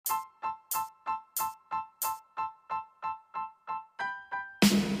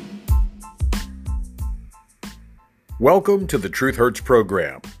Welcome to the Truth Hurts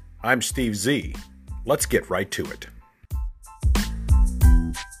program. I'm Steve Z. Let's get right to it.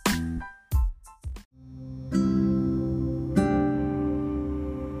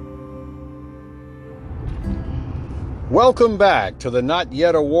 Welcome back to the not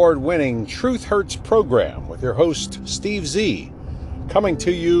yet award-winning Truth Hurts program with your host, Steve Z, coming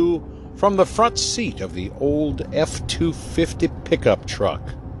to you from the front seat of the old F-250 pickup truck.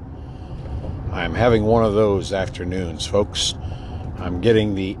 I'm having one of those afternoons, folks. I'm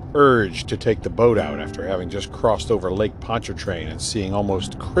getting the urge to take the boat out after having just crossed over Lake Pontchartrain and seeing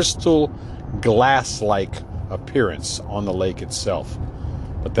almost crystal glass-like appearance on the lake itself.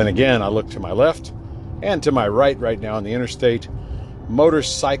 But then again, I look to my left and to my right now on the interstate,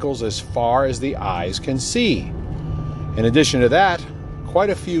 motorcycles as far as the eyes can see. In addition to that, quite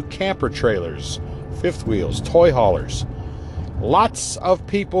a few camper trailers, fifth wheels, toy haulers. Lots of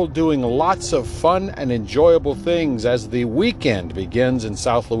people doing lots of fun and enjoyable things as the weekend begins in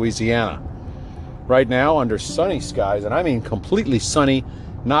South Louisiana. Right now, under sunny skies, and I mean completely sunny,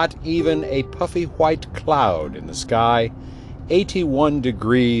 not even a puffy white cloud in the sky, 81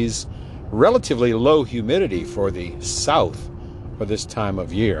 degrees, relatively low humidity for the south for this time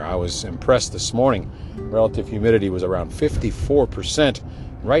of year. I was impressed this morning. Relative humidity was around 54%.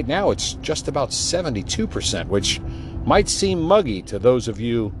 Right now it's just about 72%, which might seem muggy to those of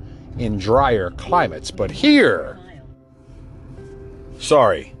you in drier climates. But here,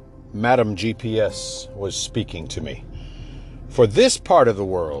 sorry, Madam GPS was speaking to me. For this part of the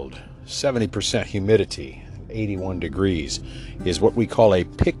world, 70% humidity, 81 degrees, is what we call a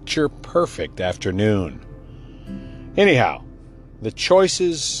picture-perfect afternoon. Anyhow, the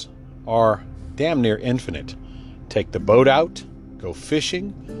choices are damn near infinite. Take the boat out, go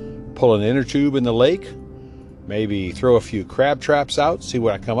fishing, pull an inner tube in the lake, maybe throw a few crab traps out, see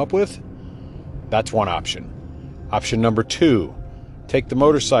what I come up with. That's one option. Option number 2, take the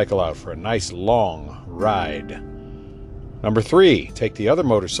motorcycle out for a nice long ride. Number 3, take the other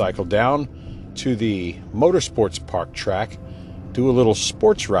motorcycle down to the motorsports park track, do a little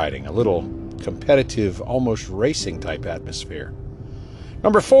sports riding, a little competitive, almost racing type atmosphere.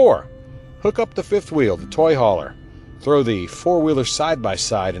 Number 4, hook up the fifth wheel, the toy hauler, throw the four-wheeler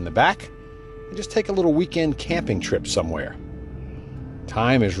side-by-side in the back, and just take a little weekend camping trip somewhere.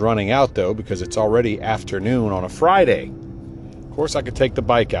 Time is running out, though, because it's already afternoon on a Friday. Of course, I could take the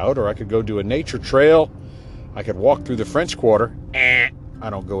bike out, or I could go do a nature trail. I could walk through the French Quarter. I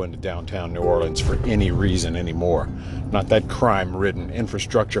don't go into downtown New Orleans for any reason anymore. Not that crime-ridden,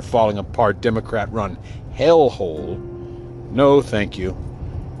 infrastructure falling apart, Democrat-run hellhole. No, thank you.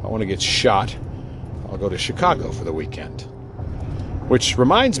 If I want to get shot, I'll go to Chicago for the weekend. Which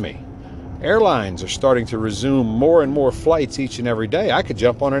reminds me, airlines are starting to resume more and more flights each and every day. I could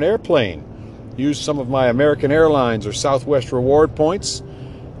jump on an airplane, use some of my American Airlines or Southwest reward points,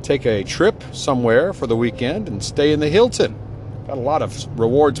 take a trip somewhere for the weekend, and stay in the Hilton. Got a lot of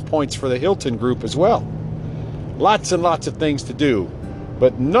rewards points for the Hilton group as well. Lots and lots of things to do,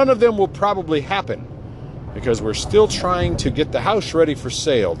 but none of them will probably happen because we're still trying to get the house ready for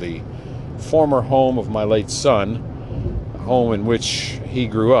sale. The former home of my late son, a home in which he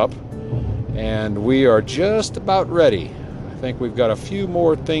grew up, and we are just about ready. I think we've got a few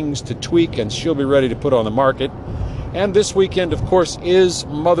more things to tweak and she'll be ready to put on the market. And this weekend, of course, is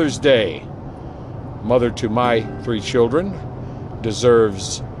Mother's Day. Mother to my 3 children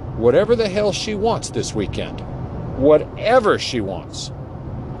deserves whatever the hell she wants this weekend. Whatever she wants.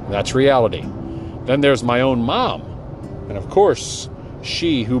 That's reality. Then there's my own mom. And of course,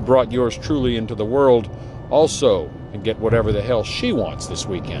 she who brought yours truly into the world also can get whatever the hell she wants this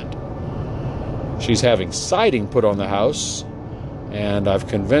weekend. She's having siding put on the house, and I've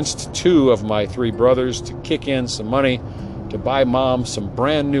convinced 2 of my 3 brothers to kick in some money to buy Mom some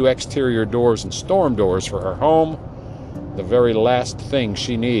brand new exterior doors and storm doors for her home. The very last thing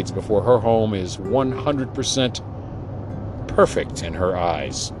she needs before her home is 100% perfect in her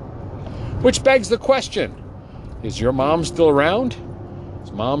eyes. Which begs the question, is your mom still around?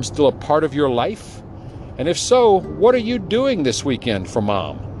 Is Mom still a part of your life? And if so, what are you doing this weekend for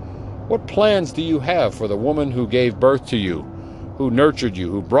Mom? What plans do you have for the woman who gave birth to you, who nurtured you,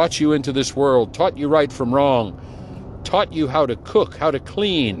 who brought you into this world, taught you right from wrong, taught you how to cook, how to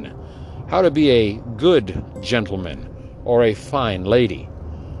clean, how to be a good gentleman or a fine lady?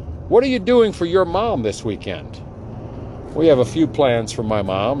 What are you doing for your mom this weekend? We have a few plans for my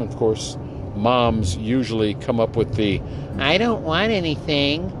mom. Of course, moms usually come up with the, I don't want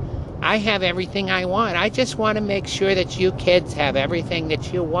anything. I have everything I want. I just want to make sure that you kids have everything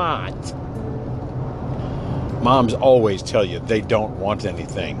that you want. Moms always tell you they don't want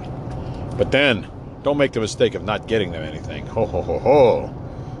anything. But then, don't make the mistake of not getting them anything. Ho, ho, ho, ho.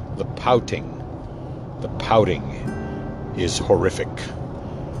 The pouting is horrific.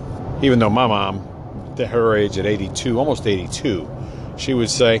 Even though my mom, at her age at 82, almost 82, she would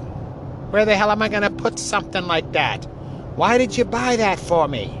say, "Where the hell am I going to put something like that? Why did you buy that for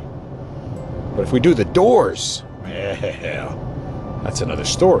me?" But if we do the doors, well, that's another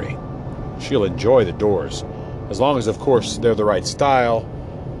story. She'll enjoy the doors, as long as, of course, they're the right style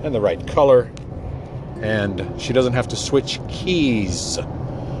and the right color, and she doesn't have to switch keys,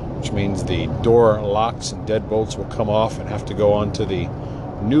 which means the door locks and deadbolts will come off and have to go on to the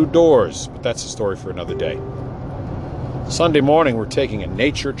new doors. But that's a story for another day. Sunday morning, we're taking a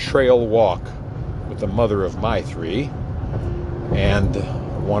nature trail walk with the mother of my three and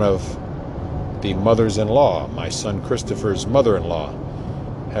one of the mothers-in-law. My son Christopher's mother-in-law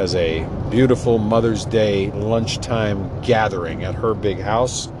has a beautiful Mother's Day lunchtime gathering at her big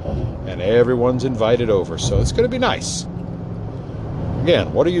house, and everyone's invited over, so it's going to be nice.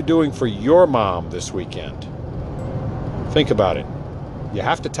 Again, what are you doing for your mom this weekend? Think about it. You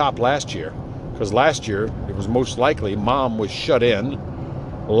have to top last year, because last year it was most likely mom was shut in,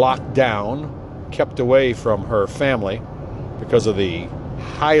 locked down, kept away from her family because of the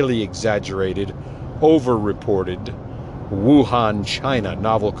highly exaggerated, over-reported Wuhan, China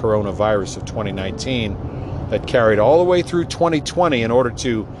novel coronavirus of 2019 that carried all the way through 2020 in order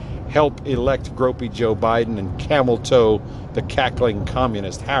to help elect gropey Joe Biden and camel toe the cackling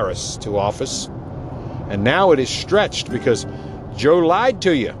communist Harris to office. And now it is stretched because Joe lied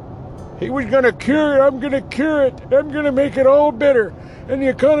to you. He was going to cure it. I'm going to cure it. I'm going to make it all better. And the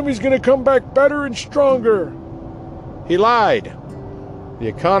economy's going to come back better and stronger. He lied. The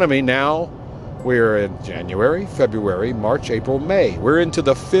economy now, we're in January, February, March, April, May. We're into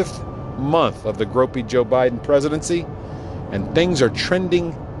the 5th month of the gropey Joe Biden presidency, and things are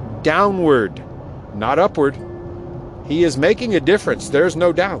trending downward, not upward. He is making a difference, there's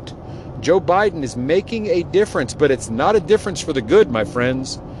no doubt. Joe Biden is making a difference, but it's not a difference for the good, my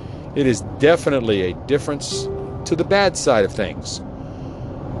friends. It is definitely a difference to the bad side of things.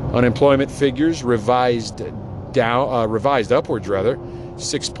 Unemployment figures revised upwards,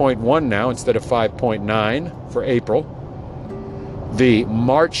 6.1 now instead of 5.9 for April. The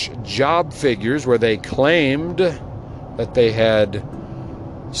March job figures, where they claimed that they had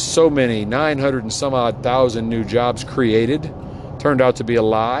so many 900 and some odd thousand new jobs created, turned out to be a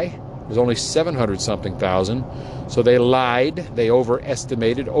lie. It was only 700 something thousand. So they lied, they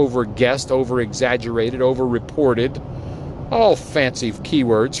overestimated, overguessed, over-exaggerated, over-reported. All fancy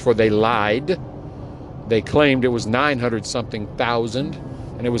keywords for they lied. They claimed it was 900 something thousand,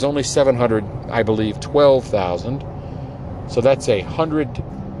 and it was only 700, I believe, 12,000. So that's a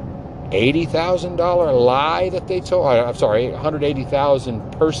 $180,000 lie that they told. I'm sorry,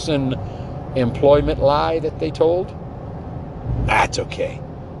 180,000 person employment lie that they told. That's okay.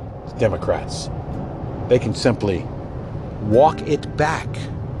 It's Democrats. They can simply walk it back.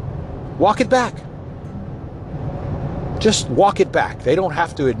 Walk it back. Just walk it back. They don't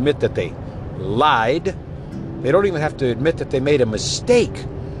have to admit that they lied. They don't even have to admit that they made a mistake,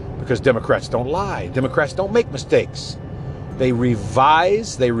 because Democrats don't lie. Democrats don't make mistakes. They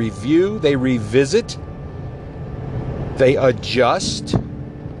revise, they review, they revisit, they adjust,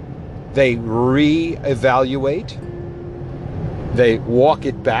 they reevaluate, they walk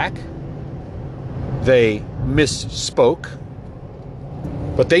it back, they misspoke,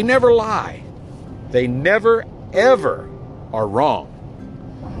 but they never lie. They never, ever are wrong.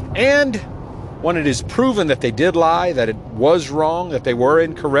 And when it is proven that they did lie, that it was wrong, that they were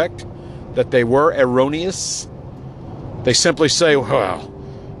incorrect, that they were erroneous, they simply say, well,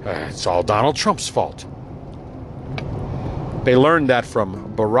 it's all Donald Trump's fault. They learned that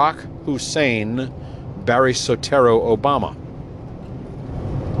from Barack Hussein Barry Soetoro Obama.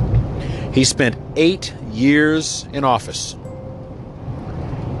 He spent 8 years in office.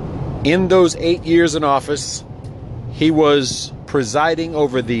 In those 8 years in office, he was presiding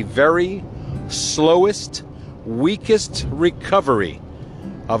over the very slowest, weakest recovery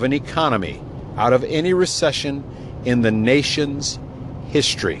of an economy out of any recession in the nation's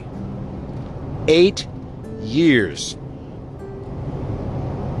history. 8 years.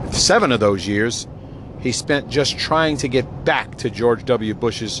 7 of those years he spent just trying to get back to George W.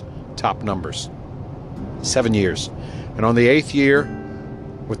 Bush's top numbers. 7 years. And on the 8th year,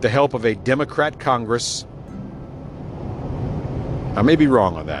 with the help of a Democrat Congress, I may be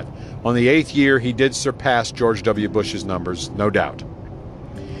wrong on that. On the 8th year, he did surpass George W. Bush's numbers, no doubt.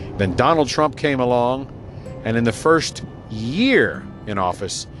 Then Donald Trump came along, and in the first year in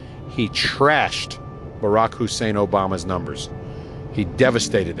office, he trashed Barack Hussein Obama's numbers. He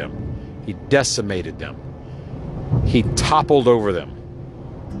devastated them. He decimated them. He toppled over them.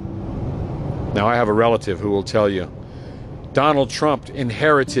 Now, I have a relative who will tell you Donald Trump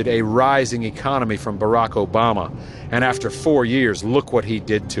inherited a rising economy from Barack Obama, and after 4 years, look what he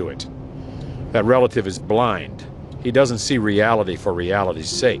did to it. That relative is blind. He doesn't see reality for reality's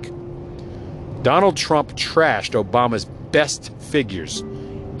sake. Donald Trump trashed Obama's best figures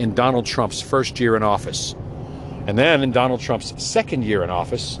in Donald Trump's first year in office. And then in Donald Trump's second year in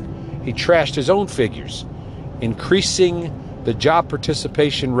office, he trashed his own figures, increasing the job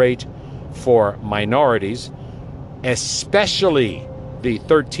participation rate for minorities, especially the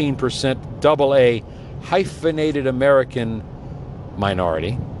 13% AA hyphenated American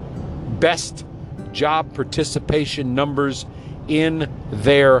minority, best job participation numbers in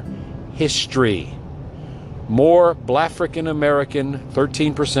their history. More Blafrican American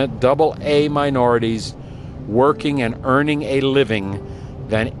 13% AA minorities working and earning a living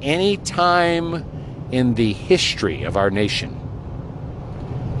than any time in the history of our nation.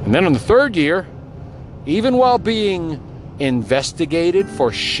 And then in the third year, even while being investigated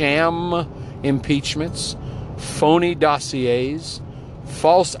for sham impeachments, phony dossiers,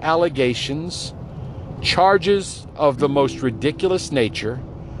 false allegations, charges of the most ridiculous nature,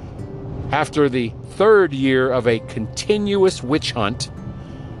 after the third year of a continuous witch hunt,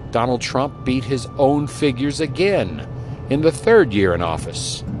 Donald Trump beat his own figures again in the third year in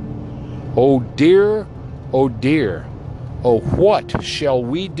office. Oh dear, oh dear. Oh, what shall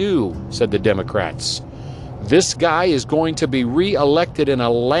we do, said the Democrats. This guy is going to be re-elected in a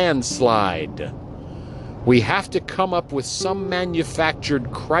landslide. We have to come up with some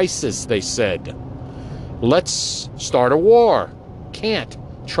manufactured crisis, they said. Let's start a war. Can't.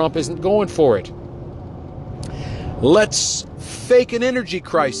 Trump isn't going for it. Let's fake an energy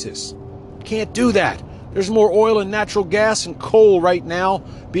crisis. Can't do that. There's more oil and natural gas and coal right now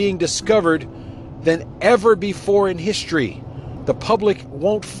being discovered than ever before in history. The public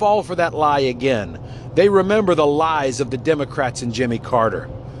won't fall for that lie again. They remember the lies of the Democrats and Jimmy Carter.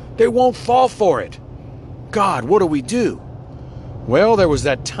 They won't fall for it. God, what do we do? Well, there was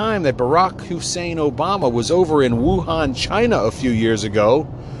that time that Barack Hussein Obama was over in Wuhan, China a few years ago,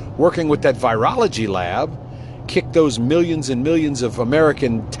 working with that virology lab, kicked those millions and millions of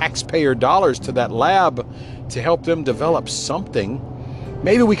American taxpayer dollars to that lab to help them develop something.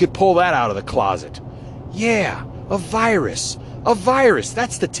 Maybe we could pull that out of the closet. Yeah, a virus. A virus,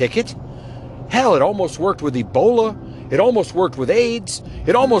 that's the ticket. Hell, it almost worked with Ebola. It almost worked with AIDS.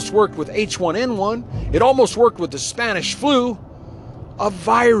 It almost worked with H1N1. It almost worked with the Spanish flu. A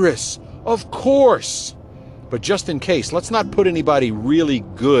virus, of course. But just in case, let's not put anybody really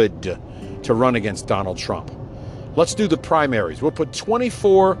good to run against Donald Trump. Let's do the primaries. We'll put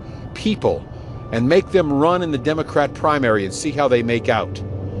 24 people and make them run in the Democrat primary and see how they make out.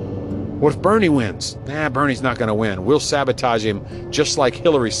 What if Bernie wins? Nah, Bernie's not going to win. We'll sabotage him just like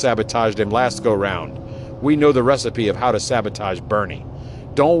Hillary sabotaged him last go-round. We know the recipe of how to sabotage Bernie.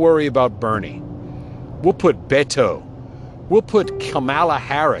 Don't worry about Bernie. We'll put Beto. We'll put Kamala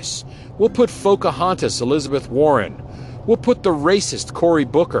Harris. We'll put Pocahontas Elizabeth Warren. We'll put the racist Cory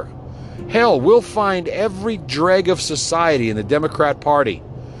Booker. Hell, we'll find every dreg of society in the Democrat Party.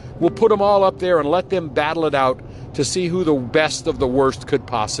 We'll put them all up there and let them battle it out to see who the best of the worst could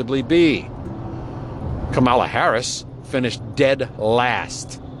possibly be. Kamala Harris finished dead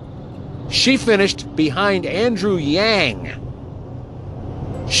last. She finished behind Andrew Yang.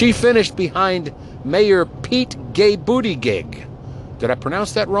 She finished behind Mayor Pete Gay Buttigieg. Did I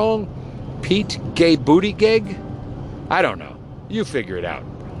pronounce that wrong? Pete Gay Buttigieg? I don't know. You figure it out.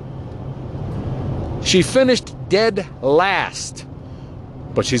 She finished dead last.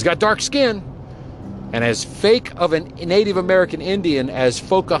 But she's got dark skin. And as fake of a Native American Indian as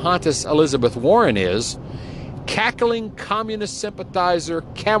Pocahontas Elizabeth Warren is, cackling communist sympathizer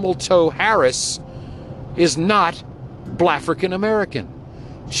Camel Toe Harris is not Blafrican American.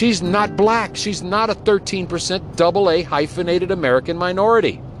 She's not black. She's not a 13% AA hyphenated American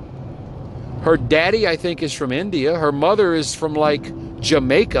minority. Her daddy, I think, is from India. Her mother is from, like,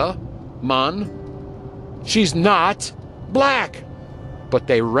 Jamaica, man. She's not black. But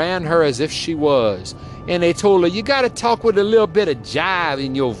they ran her as if she was. And they told her, you got to talk with a little bit of jive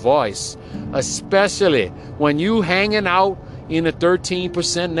in your voice, especially when you hanging out in the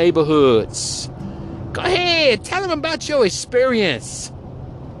 13% neighborhoods. Go ahead, tell them about your experience.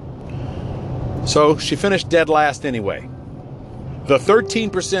 So she finished dead last anyway. The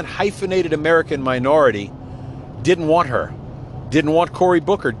 13% hyphenated American minority didn't want her, didn't want Cory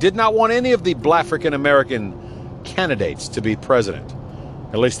Booker, did not want any of the Blafrican American candidates to be president.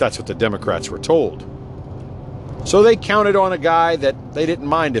 At least that's what the Democrats were told. So they counted on a guy that they didn't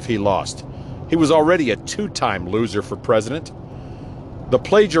mind if he lost. He was already a two-time loser for president. The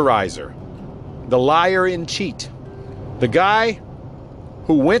plagiarizer, the liar in cheat, the guy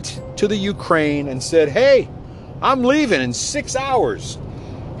who went to the Ukraine and said, hey, I'm leaving in 6 hours.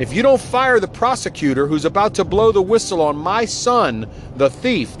 If you don't fire the prosecutor who's about to blow the whistle on my son, the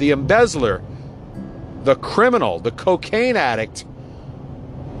thief, the embezzler, the criminal, the cocaine addict,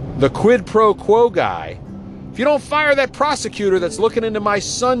 the quid pro quo guy, if you don't fire that prosecutor that's looking into my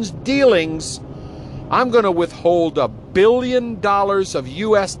son's dealings, I'm going to withhold $1 billion of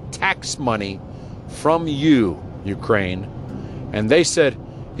U.S. tax money from you, Ukraine. And they said,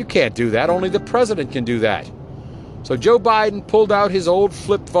 you can't do that. Only the president can do that. So Joe Biden pulled out his old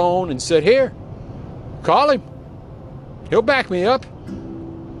flip phone and said, here, call him. He'll back me up.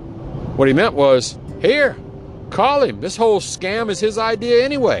 What he meant was, here, call him. This whole scam is his idea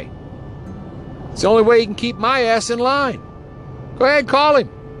anyway. It's the only way he can keep my ass in line. Go ahead, call him.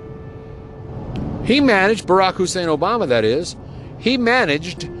 He managed, Barack Hussein Obama that is, he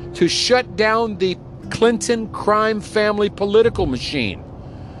managed to shut down the Clinton crime family political machine.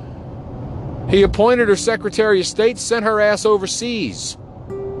 He appointed her Secretary of State, sent her ass overseas.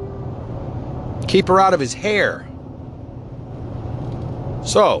 Keep her out of his hair.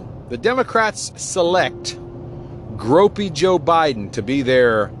 So, the Democrats select gropey Joe Biden to be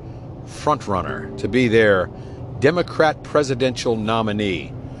their frontrunner, to be their Democrat presidential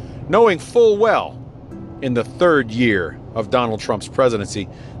nominee, knowing full well in the third year of Donald Trump's presidency,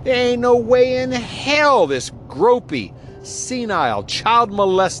 there ain't no way in hell this gropey, senile,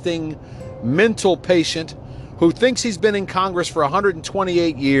 child-molesting, mental patient who thinks he's been in Congress for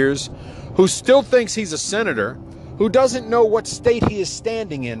 128 years, who still thinks he's a senator, who doesn't know what state he is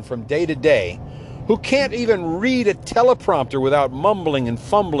standing in from day to day, who can't even read a teleprompter without mumbling and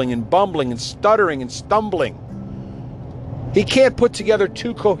fumbling and bumbling and stuttering and stumbling. He can't put together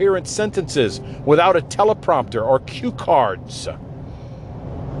two coherent sentences without a teleprompter or cue cards.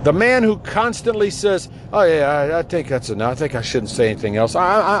 The man who constantly says, oh yeah, I think that's enough. I think I shouldn't say anything else.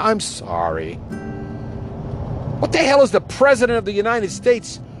 I'm sorry. What the hell is the President of the United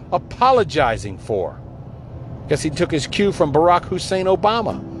States apologizing for? Guess he took his cue from Barack Hussein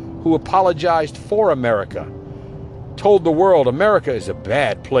Obama, who apologized for America. Told the world America is a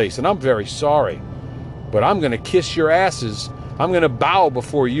bad place, and I'm very sorry. But I'm going to kiss your asses. I'm going to bow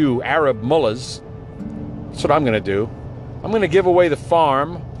before you, Arab mullahs. That's what I'm going to do. I'm going to give away the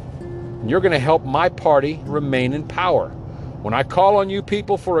farm, and you're going to help my party remain in power. When I call on you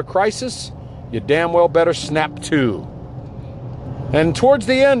people for a crisis, you damn well better snap to. And towards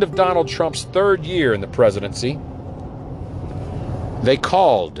the end of Donald Trump's third year in the presidency, they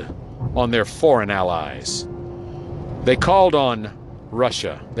called on their foreign allies. They called on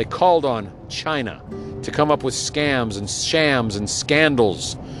Russia. They called on China to come up with scams and shams and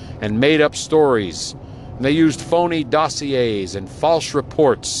scandals and made up stories. And they used phony dossiers and false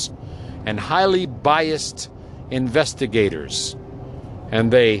reports and highly biased investigators.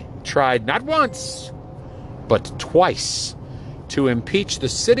 And they tried not once, but twice to impeach the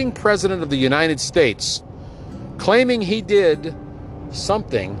sitting president of the United States, claiming he did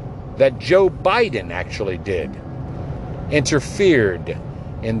something that Joe Biden actually did. Interfered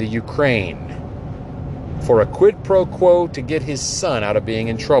in the Ukraine for a quid pro quo to get his son out of being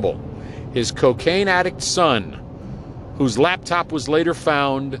in trouble. His cocaine addict son, whose laptop was later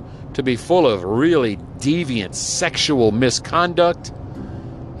found to be full of really deviant sexual misconduct,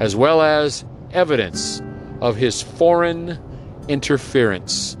 as well as evidence of his foreign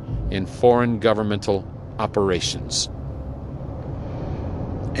interference in foreign governmental operations.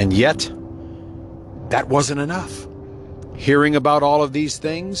 And yet, that wasn't enough. Hearing about all of these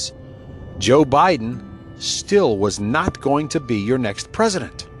things, Joe Biden still was not going to be your next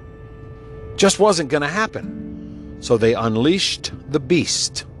president. Just wasn't going to happen. So they unleashed the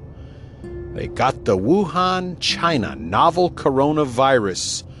beast. They got the Wuhan, China novel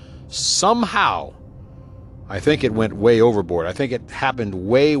coronavirus. Somehow, I think it went way overboard. I think it happened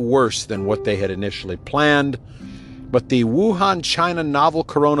way worse than what they had initially planned. But the Wuhan, China novel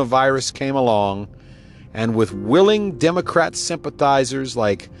coronavirus came along, and with willing Democrat sympathizers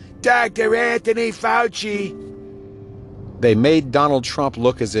like Dr. Anthony Fauci, they made Donald Trump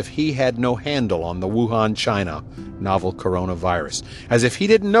look as if he had no handle on the Wuhan, China novel coronavirus, as if he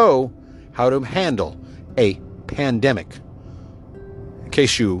didn't know how to handle a pandemic. In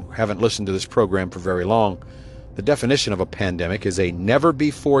case you haven't listened to this program for very long, the definition of a pandemic is a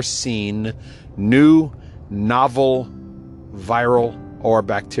never-before-seen new novel viral or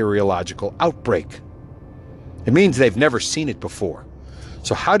bacteriological outbreak. It means they've never seen it before.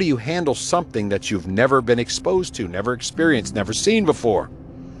 So how do you handle something that you've never been exposed to, never experienced, never seen before?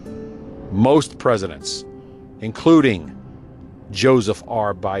 Most presidents, including Joseph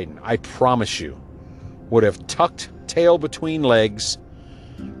R. Biden, I promise you, would have tucked tail between legs,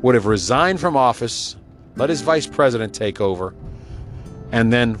 would have resigned from office, let his vice president take over,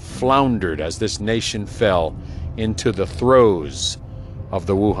 and then floundered as this nation fell into the throes of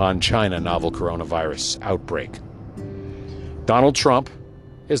the Wuhan, China novel coronavirus outbreak. Donald Trump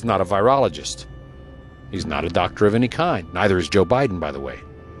is not a virologist. He's not a doctor of any kind. Neither is Joe Biden, by the way.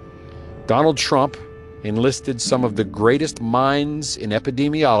 Donald Trump enlisted some of the greatest minds in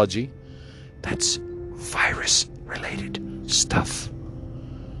epidemiology. That's virus-related stuff.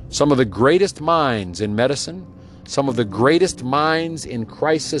 Some of the greatest minds in medicine, some of the greatest minds in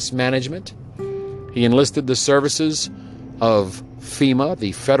crisis management. He enlisted the services of FEMA,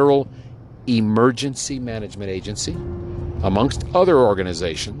 the Federal Emergency Management Agency, amongst other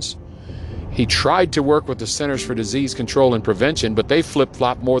organizations. He tried to work with the Centers for Disease Control and Prevention, but they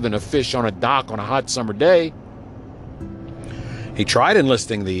flip-flop more than a fish on a dock on a hot summer day. He tried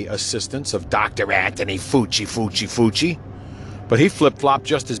enlisting the assistance of Dr. Anthony Fauci, but he flip-flopped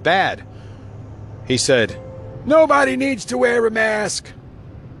just as bad. He said, "Nobody needs to wear a mask."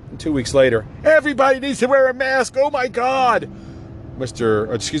 And 2 weeks later, "Everybody needs to wear a mask. Oh my God." Dr.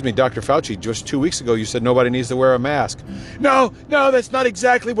 Fauci, just 2 weeks ago, you said nobody needs to wear a mask. No, that's not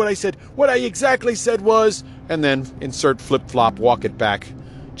exactly what I said. What I exactly said was, and then insert flip-flop, walk it back,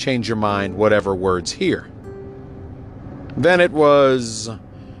 change your mind, whatever words here. Then it was,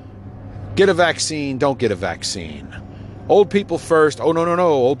 get a vaccine, don't get a vaccine. Old people first. Oh, no.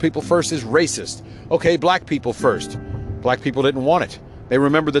 Old people first is racist. Okay, black people first. Black people didn't want it. They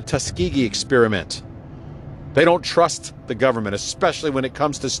remember the Tuskegee experiment. They don't trust the government, especially when it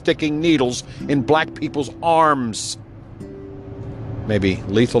comes to sticking needles in black people's arms. Maybe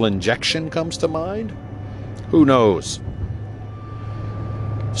lethal injection comes to mind? Who knows?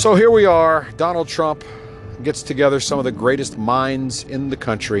 So here we are. Donald Trump gets together some of the greatest minds in the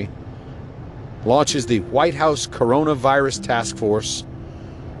country, launches the White House Coronavirus Task Force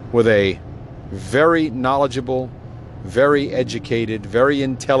with a very knowledgeable, very educated, very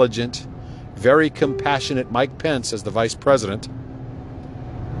intelligent, very compassionate Mike Pence as the vice president.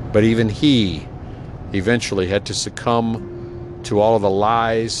 But even he eventually had to succumb to all of the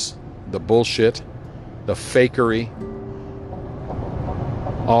lies, the bullshit, the fakery,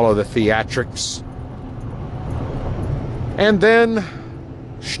 all of the theatrics. And then,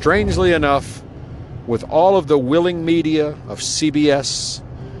 strangely enough, with all of the willing media of CBS,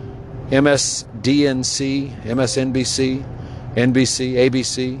 MSDNC, MSNBC, NBC,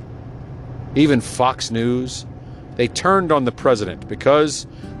 ABC, even Fox News, they turned on the president because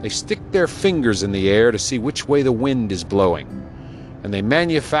they stick their fingers in the air to see which way the wind is blowing. And they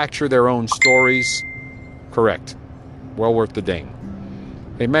manufacture their own stories. Correct. Well worth the ding.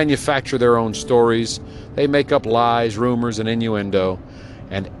 They manufacture their own stories. They make up lies, rumors, and innuendo.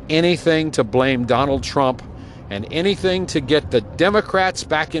 And anything to blame Donald Trump and anything to get the Democrats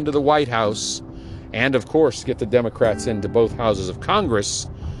back into the White House and, of course, get the Democrats into both houses of Congress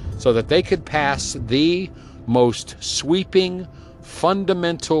so that they could pass the most sweeping,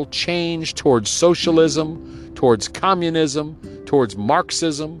 fundamental change towards socialism, towards communism, towards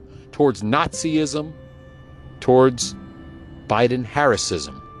Marxism, towards Nazism, towards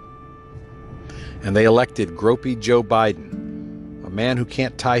Biden-Harrisism. And they elected gropey Joe Biden, a man who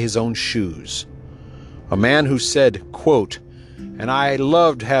can't tie his own shoes, a man who said, quote, "And I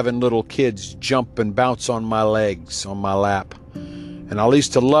loved having little kids jump and bounce on my legs, on my lap. And I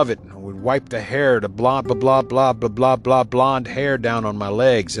used to love it. I would wipe the hair, the blonde hair down on my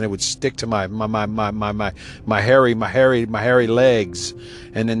legs, and it would stick to my hairy legs,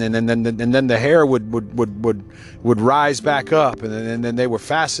 and then the hair would rise back up, and then they were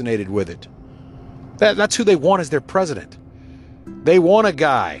fascinated with it." That's who they want as their president. They want a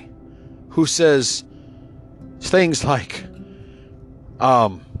guy who says things like,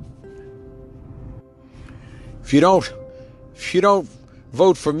 if you don't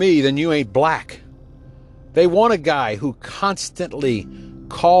vote for me, then you ain't black. They want a guy who constantly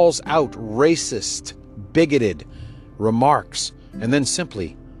calls out racist, bigoted remarks and then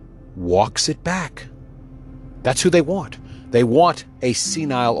simply walks it back. That's who they want. They want a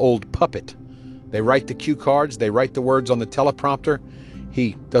senile old puppet. They write the cue cards, they write the words on the teleprompter.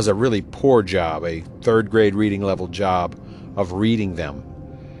 He does a really poor job, a third-grade reading level job of reading them.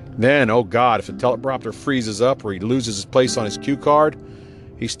 Then, oh God, if the teleprompter freezes up or he loses his place on his cue card,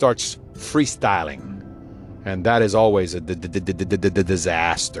 he starts freestyling. And that is always a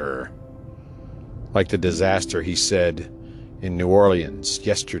disaster. Like the disaster he said in New Orleans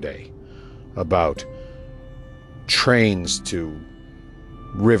yesterday about trains to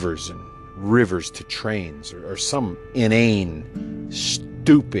rivers and rivers to trains, or some inane,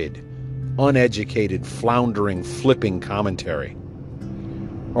 stupid, uneducated, floundering, flipping commentary.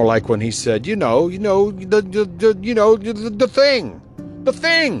 Or like when he said, the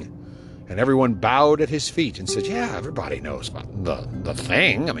thing. And everyone bowed at his feet and said, yeah, everybody knows about the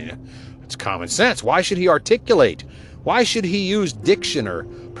thing. I mean, it's common sense. Why should he articulate? Why should he use diction or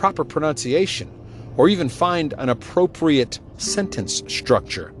proper pronunciation, or even find an appropriate sentence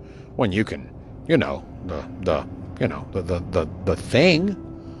structure when you can, the thing?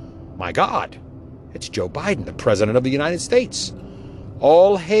 My God, it's Joe Biden, the President of the United States.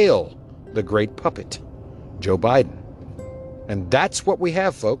 All hail the great puppet, Joe Biden. And that's what we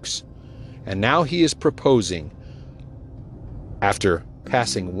have, folks. And now he is proposing, after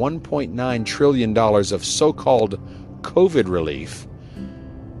passing $1.9 trillion of so-called COVID relief,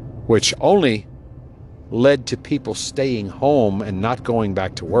 which only led to people staying home and not going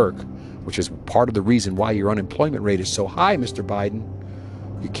back to work, which is part of the reason why your unemployment rate is so high, Mr. Biden.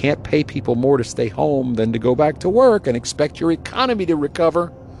 You can't pay people more to stay home than to go back to work and expect your economy to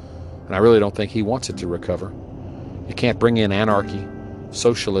recover. And I really don't think he wants it to recover. You can't bring in anarchy,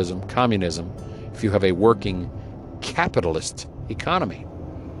 socialism, communism, if you have a working capitalist economy.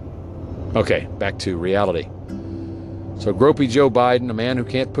 Okay, back to reality. So gropey Joe Biden, a man who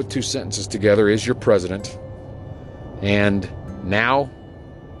can't put two sentences together, is your president. And now,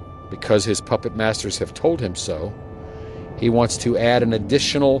 because his puppet masters have told him so, he wants to add an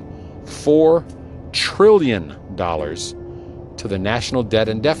additional $4 trillion to the national debt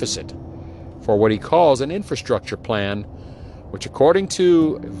and deficit for what he calls an infrastructure plan, which, according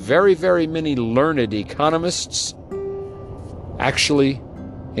to very, very many learned economists, actually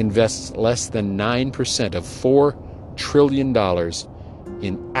invests less than 9% of $4 trillion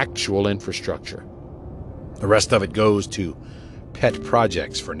in actual infrastructure. The rest of it goes to pet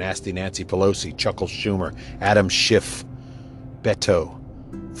projects for nasty Nancy Pelosi, Chuckle Schumer, Adam Schiff, Beto,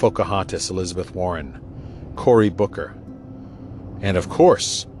 Pocahontas, Elizabeth Warren, Cory Booker. And of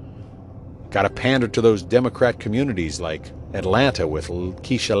course, got to pander to those Democrat communities like Atlanta with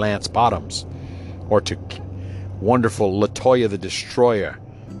Keisha Lance Bottoms, or to wonderful LaToya the Destroyer,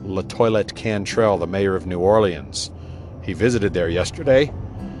 LaToilette Cantrell, the mayor of New Orleans. He visited there yesterday,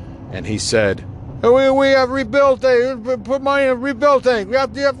 and he said, we have rebuilt things, put money in rebuild things. We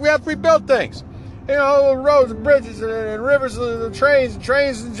have to rebuild things. Roads and bridges and rivers, and trains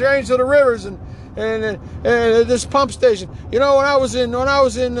to the rivers, and this pump station. When I was in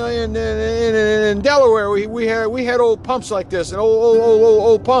Delaware, we had old pumps like this, and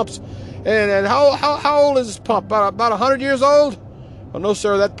old pumps. And how old is this pump? About 100 years old? Well, no,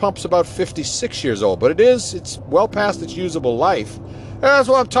 sir. That pump's about 56 years old, but it's well past its usable life. And that's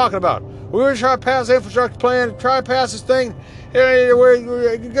what I'm talking about. We were trying to pass the infrastructure plan, try to pass this thing. We're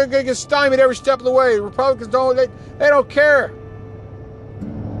going to get stymied every step of the way. Republicans they don't care.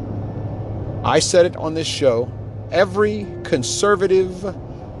 I said it on this show. Every conservative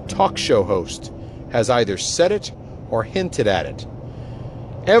talk show host has either said it or hinted at it.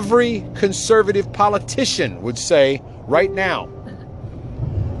 Every conservative politician would say right now,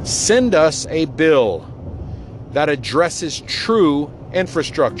 send us a bill that addresses true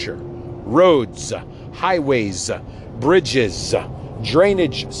infrastructure, roads, highways, bridges,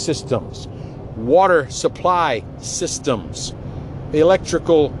 drainage systems, water supply systems,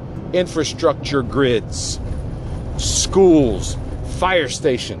 electrical infrastructure grids, schools, fire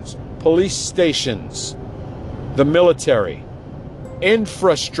stations, police stations, the military,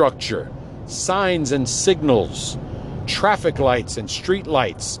 infrastructure, signs and signals, traffic lights and street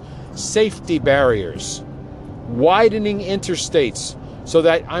lights, safety barriers, widening interstates so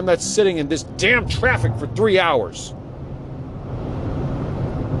that I'm not sitting in this damn traffic for 3 hours.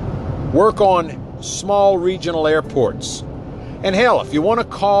 Work on small regional airports. And hell, if you want to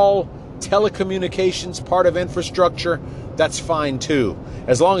call telecommunications part of infrastructure, that's fine too,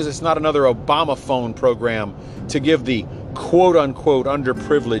 as long as it's not another Obama phone program to give the quote-unquote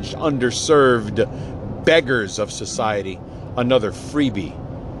underprivileged, underserved beggars of society another freebie.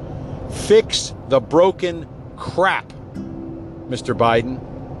 Fix the broken crap, Mr. Biden,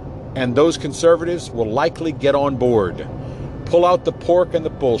 and those conservatives will likely get on board. Pull out the pork and the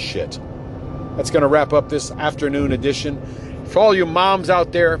bullshit. That's going to wrap up this afternoon edition. For all you moms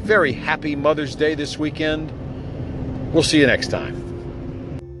out there, very happy Mother's Day this weekend. We'll see you next time.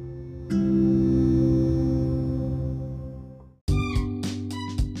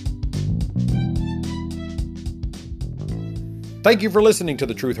 Thank you for listening to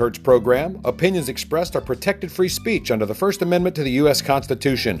the Truth Hurts program. Opinions expressed are protected free speech under the First Amendment to the U.S.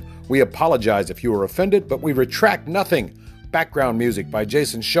 Constitution. We apologize if you were offended, but we retract nothing. Background music by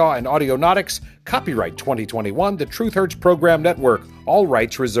Jason Shaw and Audionautics. Copyright 2021, the Truth Hurts Program Network. All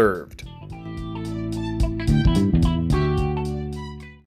rights reserved.